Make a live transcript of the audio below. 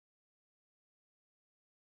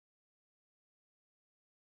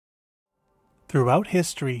Throughout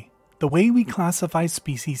history, the way we classify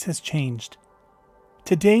species has changed.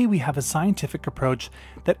 Today we have a scientific approach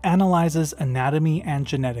that analyzes anatomy and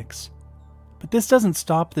genetics. But this doesn't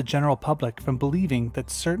stop the general public from believing that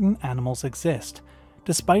certain animals exist,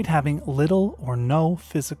 despite having little or no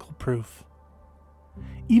physical proof.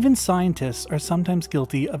 Even scientists are sometimes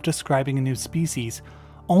guilty of describing a new species,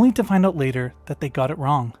 only to find out later that they got it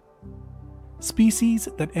wrong. Species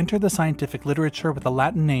that enter the scientific literature with a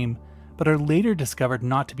Latin name, but are later discovered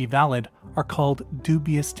not to be valid, are called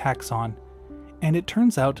Dubious taxon, and it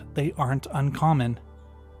turns out they aren't uncommon.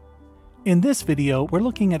 In this video, we're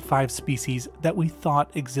looking at 5 species that we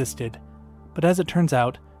thought existed, but as it turns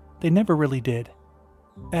out, they never really did.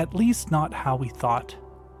 At least not how we thought.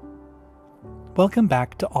 Welcome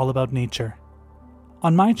back to All About Nature.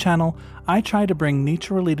 On my channel, I try to bring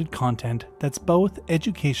nature-related content that's both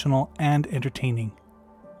educational and entertaining.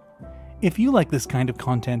 If you like this kind of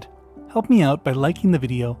content, help me out by liking the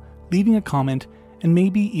video, leaving a comment, and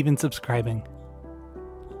maybe even subscribing.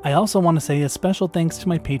 I also want to say a special thanks to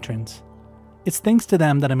my patrons. It's thanks to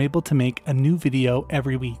them that I'm able to make a new video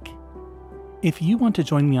every week. If you want to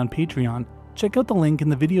join me on Patreon, check out the link in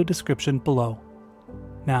the video description below.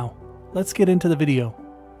 Now, let's get into the video.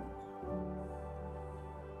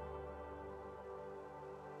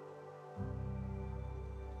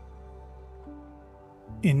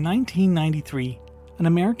 In 1993, an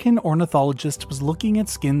American ornithologist was looking at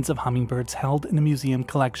skins of hummingbirds held in a museum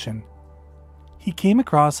collection. He came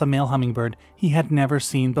across a male hummingbird he had never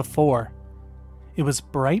seen before. It was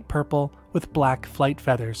bright purple with black flight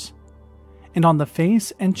feathers, and on the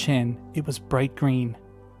face and chin it was bright green.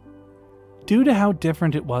 Due to how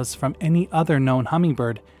different it was from any other known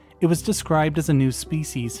hummingbird, it was described as a new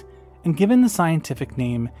species and given the scientific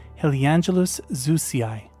name Heliangelus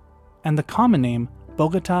zeusii and the common name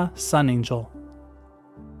Bogata Sun Angel.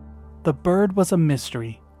 The bird was a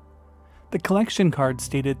mystery. The collection card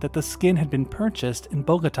stated that the skin had been purchased in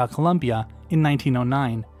Bogota, Colombia in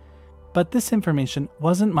 1909, but this information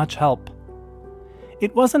wasn't much help.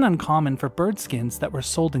 It wasn't uncommon for bird skins that were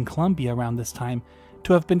sold in Colombia around this time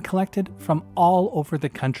to have been collected from all over the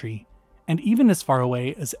country, and even as far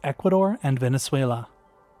away as Ecuador and Venezuela.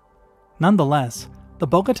 Nonetheless, the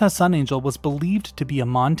Bogata Sun Angel was believed to be a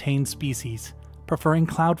montane species, preferring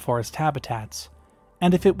cloud forest habitats,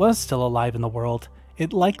 and if it was still alive in the world,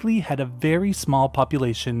 it likely had a very small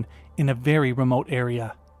population in a very remote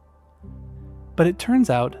area. But it turns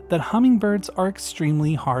out that hummingbirds are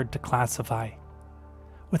extremely hard to classify.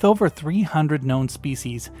 With over 300 known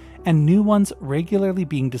species and new ones regularly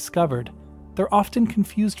being discovered, they're often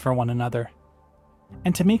confused for one another.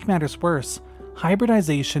 And to make matters worse,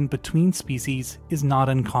 hybridization between species is not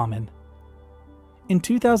uncommon. In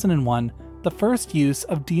 2001, the first use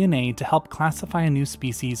of DNA to help classify a new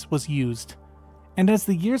species was used, and as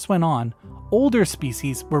the years went on, older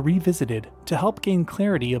species were revisited to help gain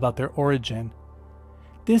clarity about their origin.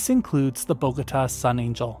 This includes the Bogata Sun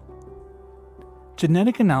Angel.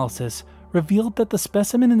 Genetic analysis revealed that the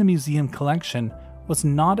specimen in the museum collection was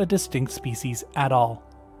not a distinct species at all,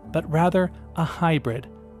 but rather a hybrid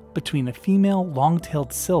between a female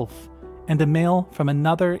long-tailed sylph and a male from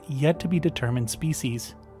another yet-to-be-determined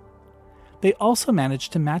species. They also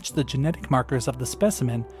managed to match the genetic markers of the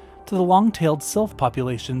specimen to the long-tailed sylph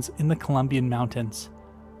populations in the Colombian mountains,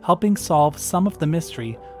 helping solve some of the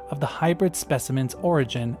mystery of the hybrid specimen's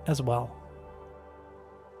origin as well.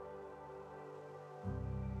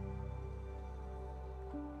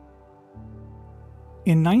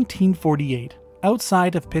 In 1948,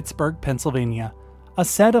 outside of Pittsburgh, Pennsylvania, a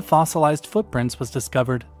set of fossilized footprints was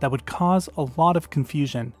discovered that would cause a lot of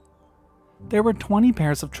confusion. There were 20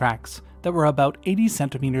 pairs of tracks that were about 80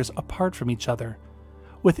 centimeters apart from each other,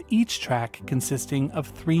 with each track consisting of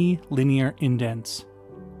 3 linear indents.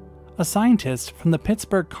 A scientist from the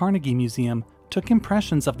Pittsburgh Carnegie Museum took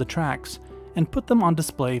impressions of the tracks and put them on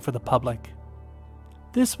display for the public.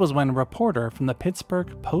 This was when a reporter from the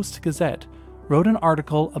Pittsburgh Post-Gazette wrote an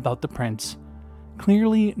article about the prints,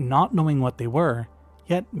 clearly not knowing what they were,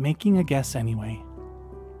 yet making a guess anyway.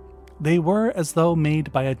 They were as though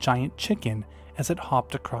made by a giant chicken as it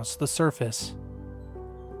hopped across the surface.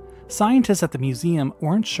 Scientists at the museum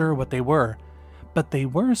weren't sure what they were, but they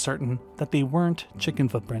were certain that they weren't chicken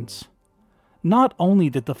footprints. Not only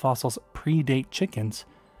did the fossils predate chickens,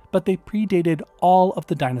 but they predated all of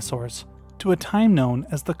the dinosaurs to a time known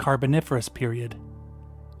as the Carboniferous period.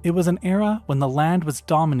 It was an era when the land was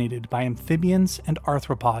dominated by amphibians and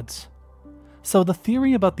arthropods. So the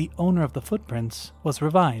theory about the owner of the footprints was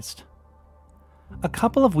revised. A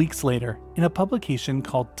couple of weeks later, in a publication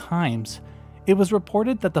called Times, It was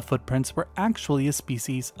reported that the footprints were actually a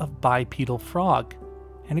species of bipedal frog,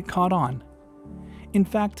 and it caught on. In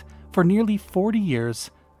fact, for nearly 40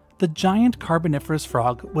 years, the giant Carboniferous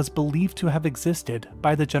frog was believed to have existed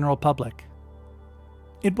by the general public.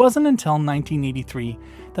 It wasn't until 1983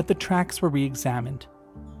 that the tracks were re-examined.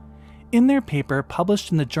 In their paper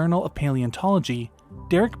published in the Journal of Paleontology,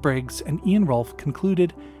 Derek Briggs and Ian Rolfe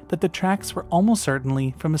concluded that the tracks were almost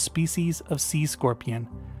certainly from a species of sea scorpion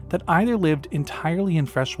that either lived entirely in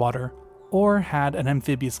freshwater or had an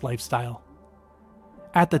amphibious lifestyle.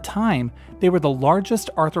 At the time, they were the largest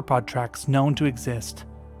arthropod tracks known to exist,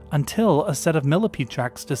 until a set of millipede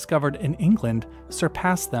tracks discovered in England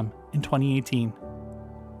surpassed them in 2018.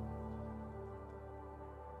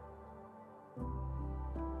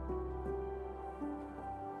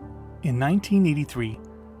 In 1983,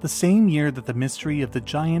 the same year that the mystery of the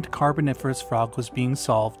giant Carboniferous frog was being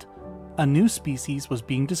solved, a new species was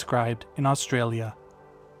being described in Australia.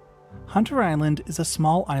 Hunter Island is a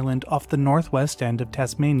small island off the northwest end of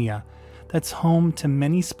Tasmania that's home to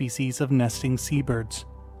many species of nesting seabirds.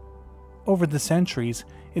 Over the centuries,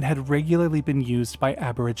 it had regularly been used by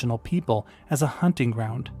Aboriginal people as a hunting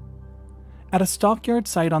ground. At a stockyard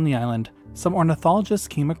site on the island, some ornithologists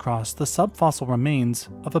came across the subfossil remains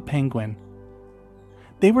of a penguin.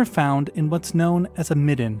 They were found in what's known as a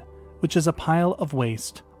midden, which is a pile of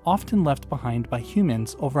waste often left behind by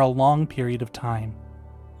humans over a long period of time.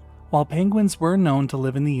 While penguins were known to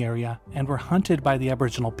live in the area and were hunted by the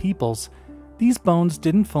Aboriginal peoples, these bones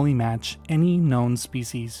didn't fully match any known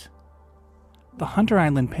species. The Hunter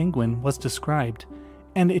Island penguin was described,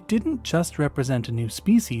 and it didn't just represent a new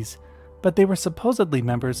species, but they were supposedly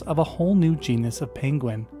members of a whole new genus of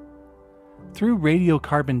penguin. Through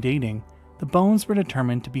radiocarbon dating, the bones were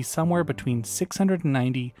determined to be somewhere between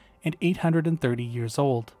 690 and 830 years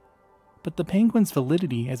old. But the penguin's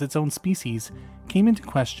validity as its own species came into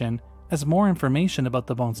question as more information about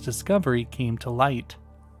the bone's discovery came to light.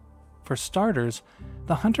 For starters,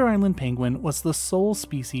 the Hunter Island penguin was the sole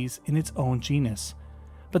species in its own genus,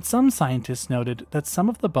 but some scientists noted that some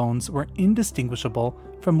of the bones were indistinguishable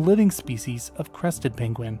from living species of crested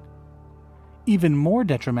penguin. Even more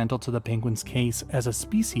detrimental to the penguin's case as a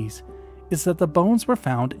species is that the bones were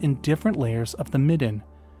found in different layers of the midden,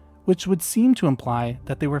 which would seem to imply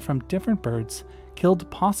that they were from different birds killed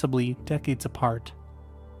possibly decades apart.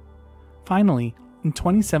 Finally, in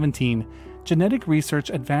 2017, genetic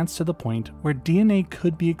research advanced to the point where DNA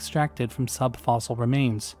could be extracted from subfossil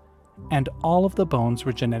remains, and all of the bones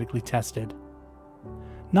were genetically tested.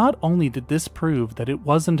 Not only did this prove that it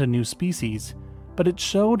wasn't a new species, but it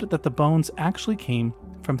showed that the bones actually came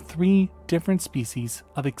from 3 different species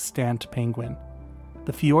of extant penguin: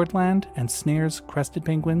 the Fiordland and Snares crested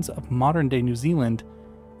penguins of modern-day New Zealand,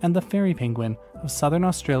 and the fairy penguin of southern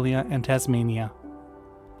Australia and Tasmania.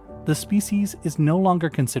 The species is no longer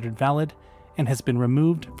considered valid and has been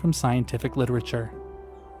removed from scientific literature.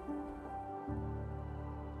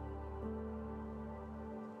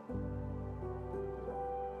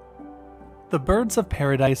 The birds of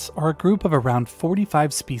paradise are a group of around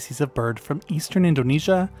 45 species of bird from eastern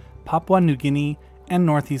Indonesia, Papua New Guinea, and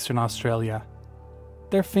northeastern Australia.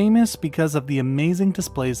 They're famous because of the amazing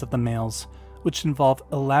displays of the males, which involve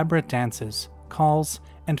elaborate dances, calls,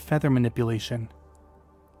 and feather manipulation.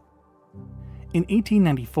 In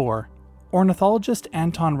 1894, ornithologist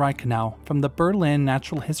Anton Reichenau from the Berlin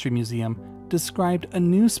Natural History Museum described a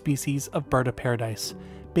new species of bird of paradise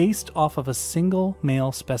based off of a single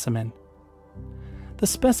male specimen. The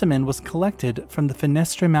specimen was collected from the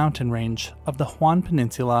Finestre mountain range of the Huon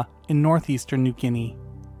Peninsula in northeastern New Guinea.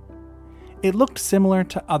 It looked similar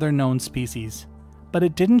to other known species, but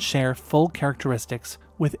it didn't share full characteristics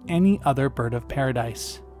with any other bird of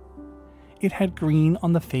paradise. It had green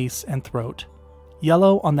on the face and throat,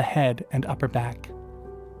 yellow on the head and upper back,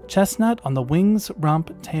 chestnut on the wings,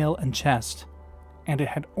 rump, tail, and chest, and it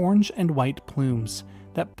had orange and white plumes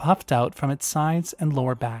that puffed out from its sides and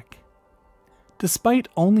lower back. Despite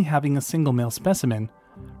only having a single male specimen,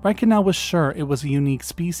 Reichenau was sure it was a unique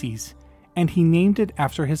species, and he named it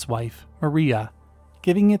after his wife, Maria,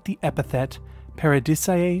 giving it the epithet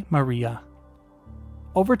Paradisaea Maria.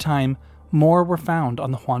 Over time, more were found on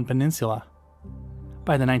the Huon Peninsula.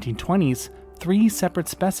 By the 1920s, 3 separate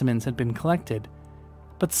specimens had been collected,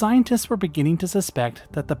 but scientists were beginning to suspect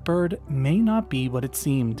that the bird may not be what it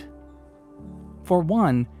seemed. For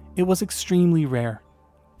one, it was extremely rare,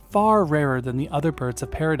 far rarer than the other birds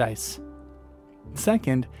of paradise.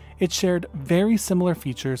 Second, it shared very similar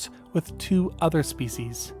features with 2 other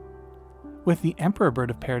species. With the emperor bird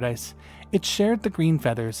of paradise, it shared the green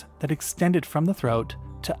feathers that extended from the throat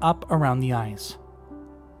to up around the eyes.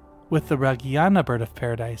 With the Raguiana bird of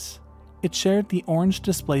paradise, it shared the orange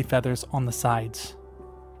display feathers on the sides.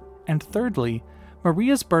 And thirdly,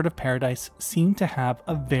 Maria's bird of paradise seemed to have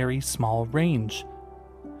a very small range.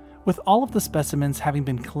 With all of the specimens having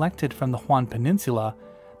been collected from the Huon Peninsula,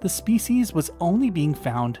 the species was only being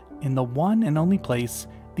found in the one and only place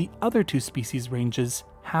the other two species ranges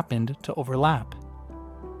happened to overlap.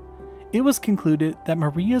 It was concluded that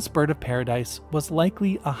Maria's bird of paradise was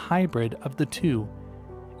likely a hybrid of the two,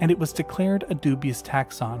 and it was declared a dubious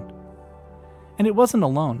taxon. And it wasn't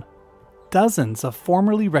alone. Dozens of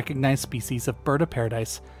formerly recognized species of bird of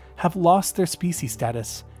paradise have lost their species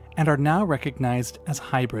status and are now recognized as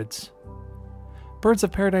hybrids. Birds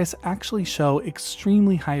of paradise actually show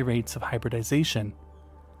extremely high rates of hybridization.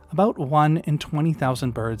 About 1 in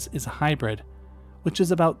 20,000 birds is a hybrid, which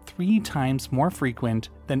is about 3 times more frequent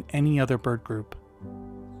than any other bird group.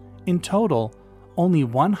 In total, only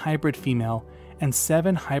 1 hybrid female and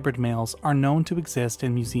 7 hybrid males are known to exist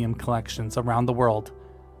in museum collections around the world,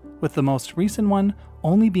 with the most recent one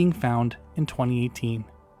only being found in 2018.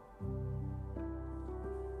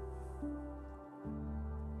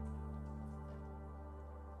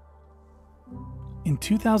 In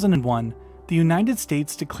 2001, the United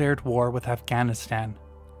States declared war with Afghanistan.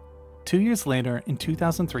 2 years later, in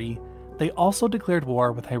 2003, they also declared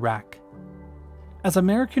war with Iraq. As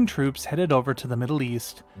American troops headed over to the Middle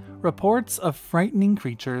East, reports of frightening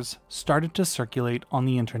creatures started to circulate on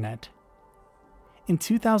the internet. In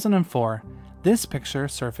 2004, this picture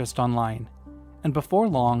surfaced online, and before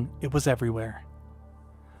long, it was everywhere.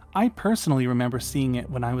 I personally remember seeing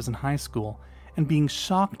it when I was in high school and being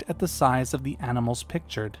shocked at the size of the animals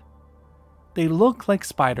pictured. They look like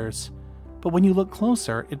spiders, but when you look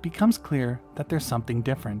closer, it becomes clear that there's something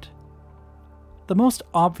different. The most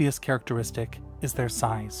obvious characteristic is their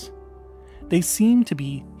size. They seem to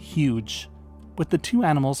be huge, with the two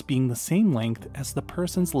animals being the same length as the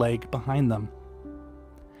person's leg behind them.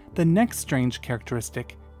 The next strange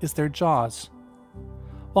characteristic is their jaws.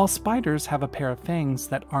 While spiders have a pair of fangs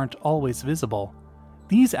that aren't always visible,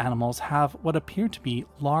 these animals have what appear to be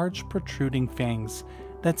large protruding fangs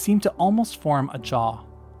that seem to almost form a jaw.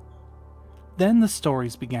 Then the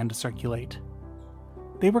stories began to circulate.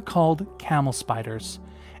 They were called camel spiders,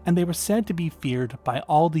 and they were said to be feared by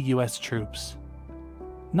all the US troops.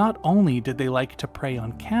 Not only did they like to prey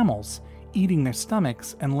on camels, eating their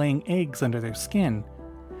stomachs and laying eggs under their skin,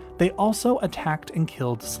 they also attacked and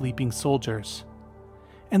killed sleeping soldiers.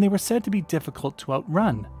 And they were said to be difficult to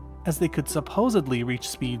outrun, as they could supposedly reach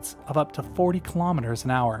speeds of up to 40 kilometers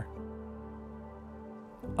an hour.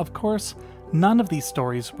 Of course, none of these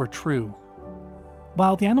stories were true.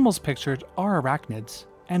 While the animals pictured are arachnids,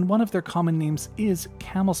 and one of their common names is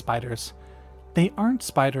camel spiders, they aren't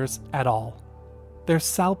spiders at all. They're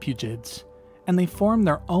salpugids, and they form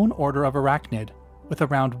their own order of arachnid, with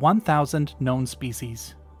around 1,000 known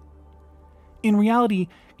species. In reality,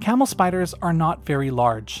 camel spiders are not very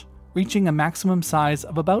large, reaching a maximum size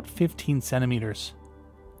of about 15 centimeters.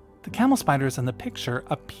 The camel spiders in the picture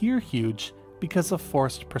appear huge because of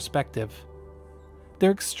forced perspective.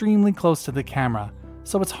 They're extremely close to the camera,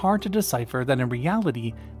 so it's hard to decipher that in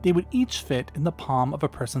reality they would each fit in the palm of a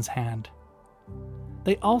person's hand.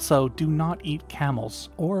 They also do not eat camels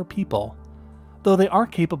or people, though they are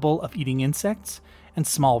capable of eating insects and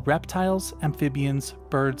small reptiles, amphibians,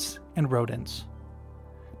 birds, and rodents.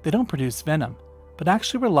 They don't produce venom, but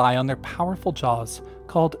actually rely on their powerful jaws,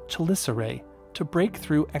 called chelicerae, to break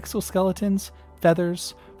through exoskeletons,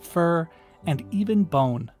 feathers, fur, and even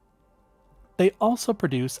bone. They also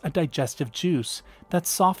produce a digestive juice that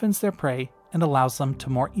softens their prey and allows them to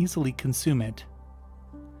more easily consume it.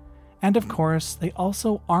 And of course, they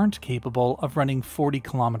also aren't capable of running 40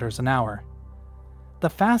 kilometers an hour. The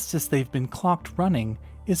fastest they've been clocked running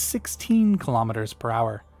is 16 kilometers per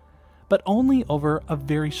hour, but only over a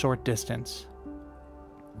very short distance.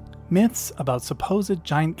 Myths about supposed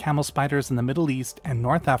giant camel spiders in the Middle East and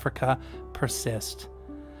North Africa persist,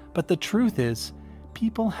 but the truth is,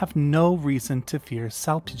 people have no reason to fear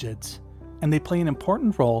salpugids, and they play an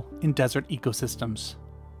important role in desert ecosystems.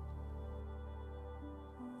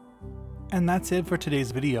 And that's it for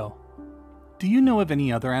today's video. Do you know of any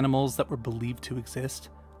other animals that were believed to exist,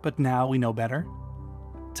 but now we know better?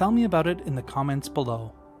 Tell me about it in the comments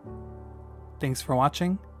below. Thanks for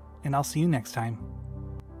watching, and I'll see you next time.